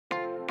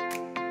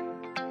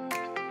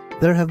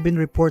There have been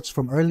reports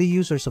from early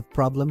users of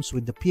problems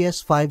with the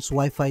PS5's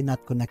Wi-Fi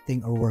not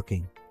connecting or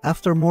working.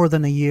 After more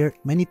than a year,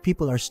 many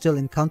people are still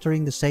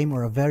encountering the same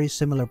or a very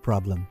similar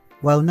problem.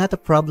 While not a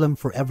problem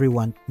for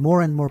everyone,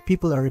 more and more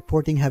people are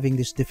reporting having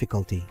this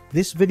difficulty.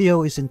 This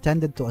video is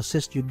intended to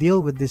assist you deal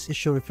with this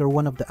issue if you're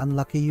one of the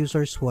unlucky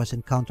users who has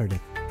encountered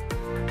it.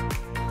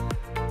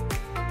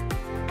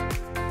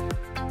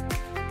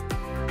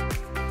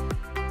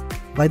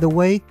 By the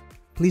way,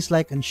 please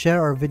like and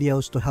share our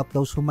videos to help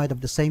those who might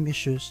have the same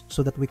issues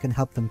so that we can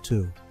help them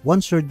too.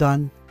 Once you're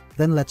done,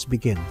 then let's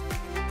begin.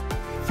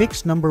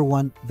 Fix number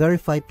 1.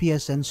 Verify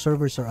PSN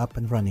servers are up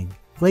and running.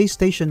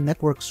 PlayStation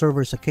Network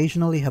servers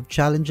occasionally have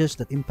challenges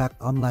that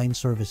impact online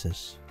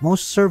services.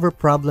 Most server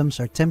problems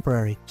are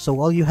temporary, so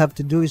all you have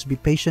to do is be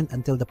patient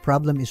until the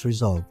problem is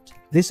resolved.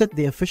 Visit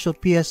the official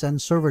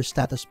PSN server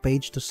status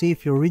page to see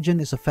if your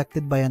region is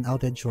affected by an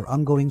outage or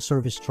ongoing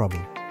service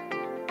trouble.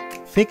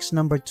 Fix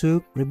number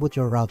 2. Reboot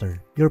your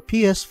router. Your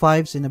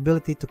PS5's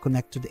inability to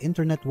connect to the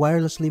internet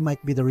wirelessly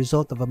might be the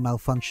result of a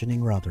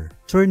malfunctioning router.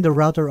 Turn the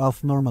router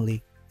off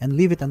normally and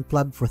leave it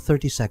unplugged for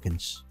 30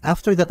 seconds.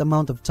 After that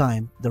amount of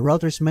time, the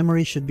router's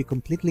memory should be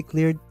completely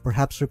cleared,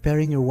 perhaps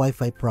repairing your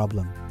Wi-Fi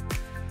problem.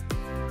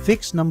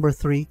 Fix number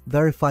 3.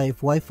 Verify if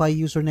Wi-Fi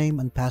username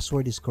and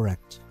password is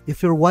correct.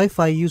 If your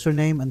Wi-Fi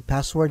username and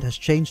password has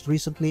changed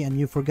recently and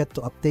you forget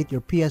to update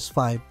your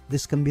PS5,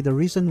 this can be the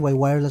reason why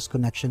wireless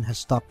connection has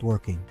stopped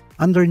working.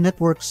 Under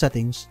Network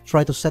Settings,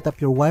 try to set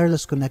up your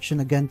wireless connection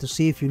again to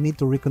see if you need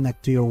to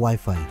reconnect to your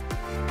Wi-Fi.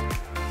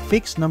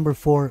 Fix number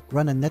 4.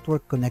 Run a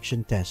network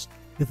connection test.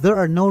 If there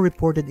are no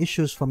reported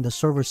issues from the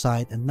server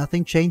side and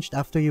nothing changed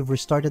after you've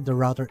restarted the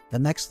router, the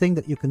next thing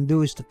that you can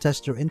do is to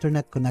test your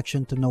internet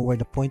connection to know where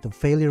the point of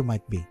failure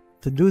might be.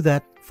 To do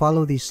that,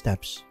 follow these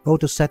steps. Go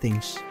to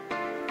Settings.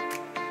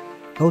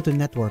 Go to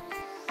Network.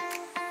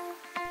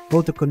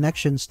 Go to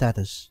Connection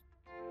Status.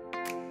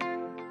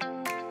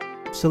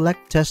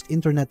 Select Test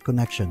Internet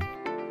Connection.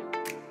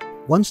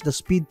 Once the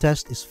speed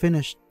test is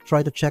finished,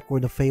 try to check where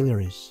the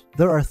failure is.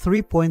 There are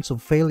 3 points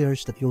of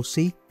failures that you'll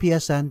see: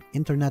 PSN,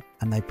 Internet,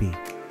 and IP.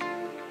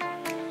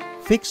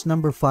 Fix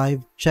number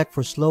 5. Check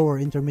for slow or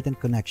intermittent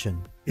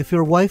connection. If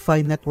your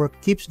Wi-Fi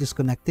network keeps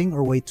disconnecting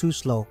or way too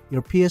slow,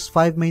 your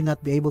PS5 may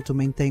not be able to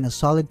maintain a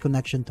solid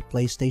connection to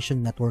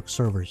PlayStation Network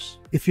servers.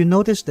 If you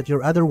notice that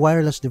your other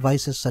wireless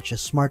devices such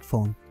as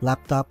smartphone,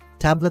 laptop,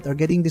 tablet are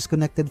getting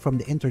disconnected from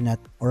the internet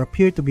or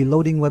appear to be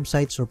loading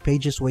websites or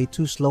pages way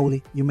too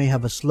slowly, you may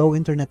have a slow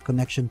internet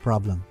connection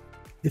problem.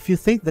 If you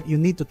think that you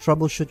need to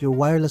troubleshoot your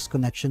wireless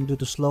connection due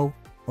to slow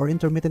or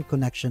intermittent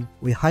connection,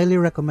 we highly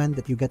recommend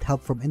that you get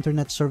help from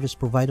Internet Service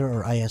Provider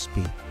or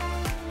ISP.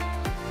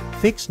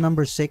 Fix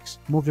number 6.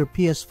 Move your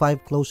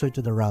PS5 closer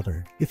to the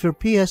router. If your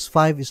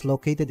PS5 is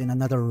located in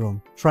another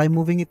room, try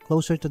moving it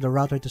closer to the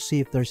router to see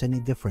if there's any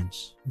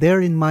difference.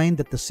 Bear in mind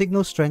that the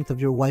signal strength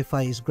of your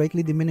Wi-Fi is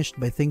greatly diminished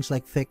by things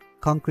like thick,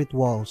 concrete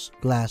walls,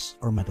 glass,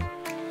 or metal.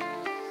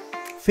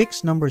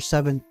 Fix number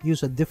 7.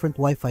 Use a different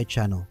Wi-Fi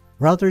channel.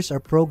 Routers are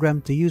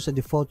programmed to use a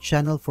default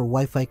channel for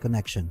Wi-Fi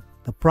connection.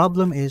 The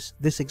problem is,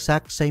 this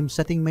exact same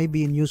setting may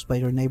be in use by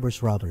your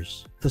neighbor's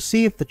routers. To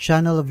see if the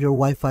channel of your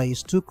Wi-Fi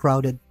is too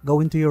crowded,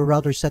 go into your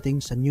router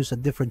settings and use a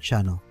different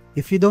channel.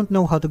 If you don't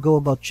know how to go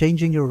about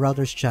changing your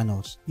router's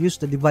channels, use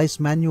the device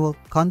manual,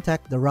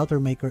 contact the router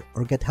maker,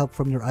 or get help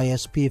from your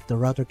ISP if the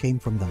router came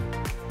from them.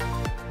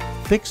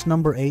 Fix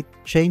number 8.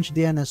 Change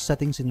DNS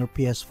settings in your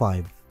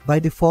PS5. By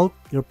default,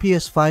 your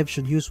PS5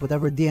 should use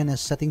whatever DNS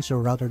settings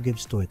your router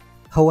gives to it.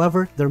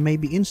 However, there may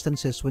be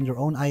instances when your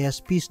own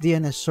ISP's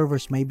DNS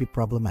servers may be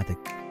problematic.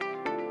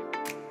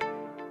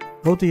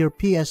 Go to your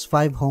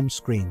PS5 home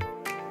screen.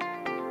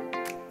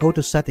 Go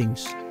to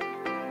Settings.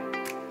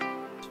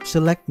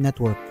 Select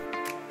Network.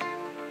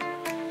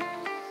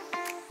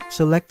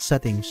 Select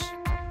Settings.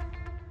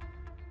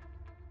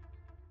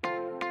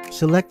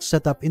 Select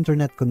Setup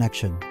Internet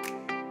Connection.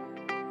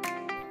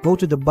 Go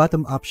to the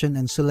bottom option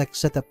and select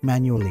Setup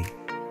manually.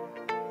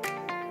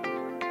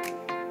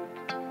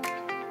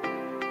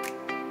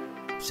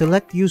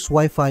 Select Use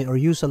Wi-Fi or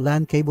use a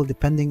LAN cable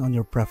depending on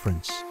your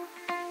preference.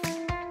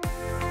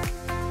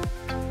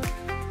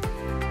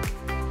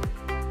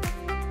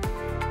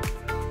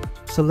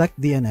 Select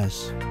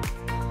DNS.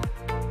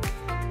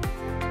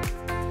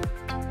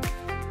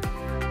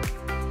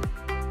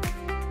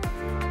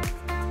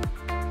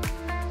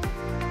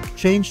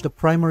 Change the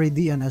primary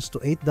DNS to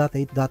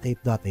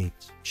 8.8.8.8.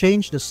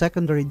 Change the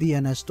secondary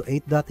DNS to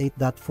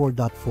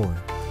 8.8.4.4.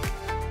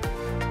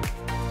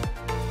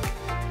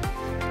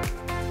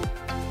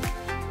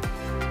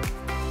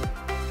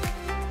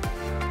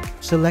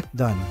 Select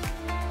Done.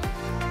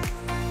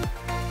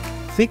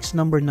 Fix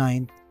number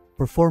 9.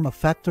 Perform a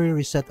factory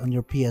reset on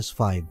your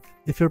PS5.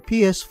 If your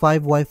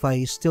PS5 Wi-Fi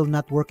is still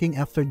not working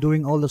after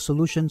doing all the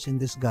solutions in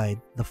this guide,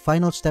 the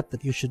final step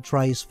that you should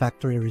try is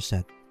factory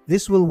reset.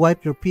 This will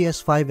wipe your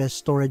PS5's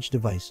storage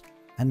device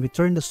and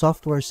return the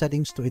software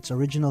settings to its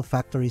original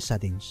factory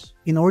settings.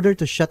 In order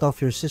to shut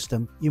off your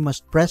system, you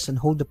must press and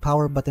hold the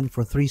power button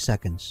for 3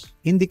 seconds.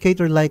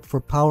 Indicator light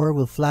for power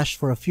will flash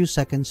for a few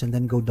seconds and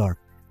then go dark.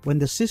 When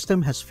the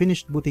system has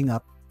finished booting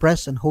up,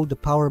 press and hold the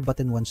power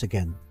button once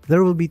again.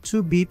 There will be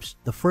two beeps.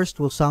 The first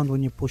will sound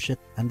when you push it,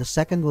 and the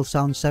second will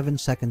sound 7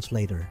 seconds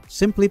later.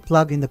 Simply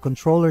plug in the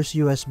controller's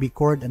USB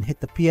cord and hit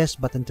the PS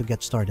button to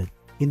get started.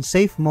 In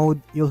safe mode,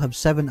 you'll have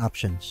 7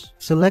 options.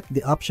 Select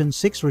the option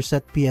 6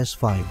 Reset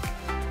PS5.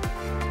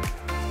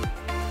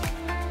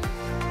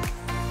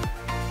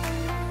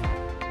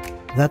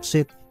 That's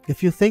it.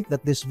 If you think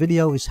that this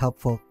video is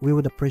helpful, we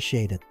would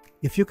appreciate it.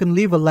 If you can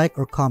leave a like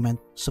or comment,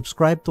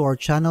 subscribe to our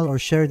channel or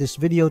share this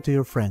video to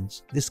your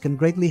friends. This can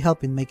greatly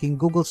help in making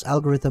Google's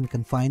algorithm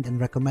can find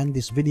and recommend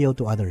this video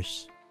to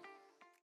others.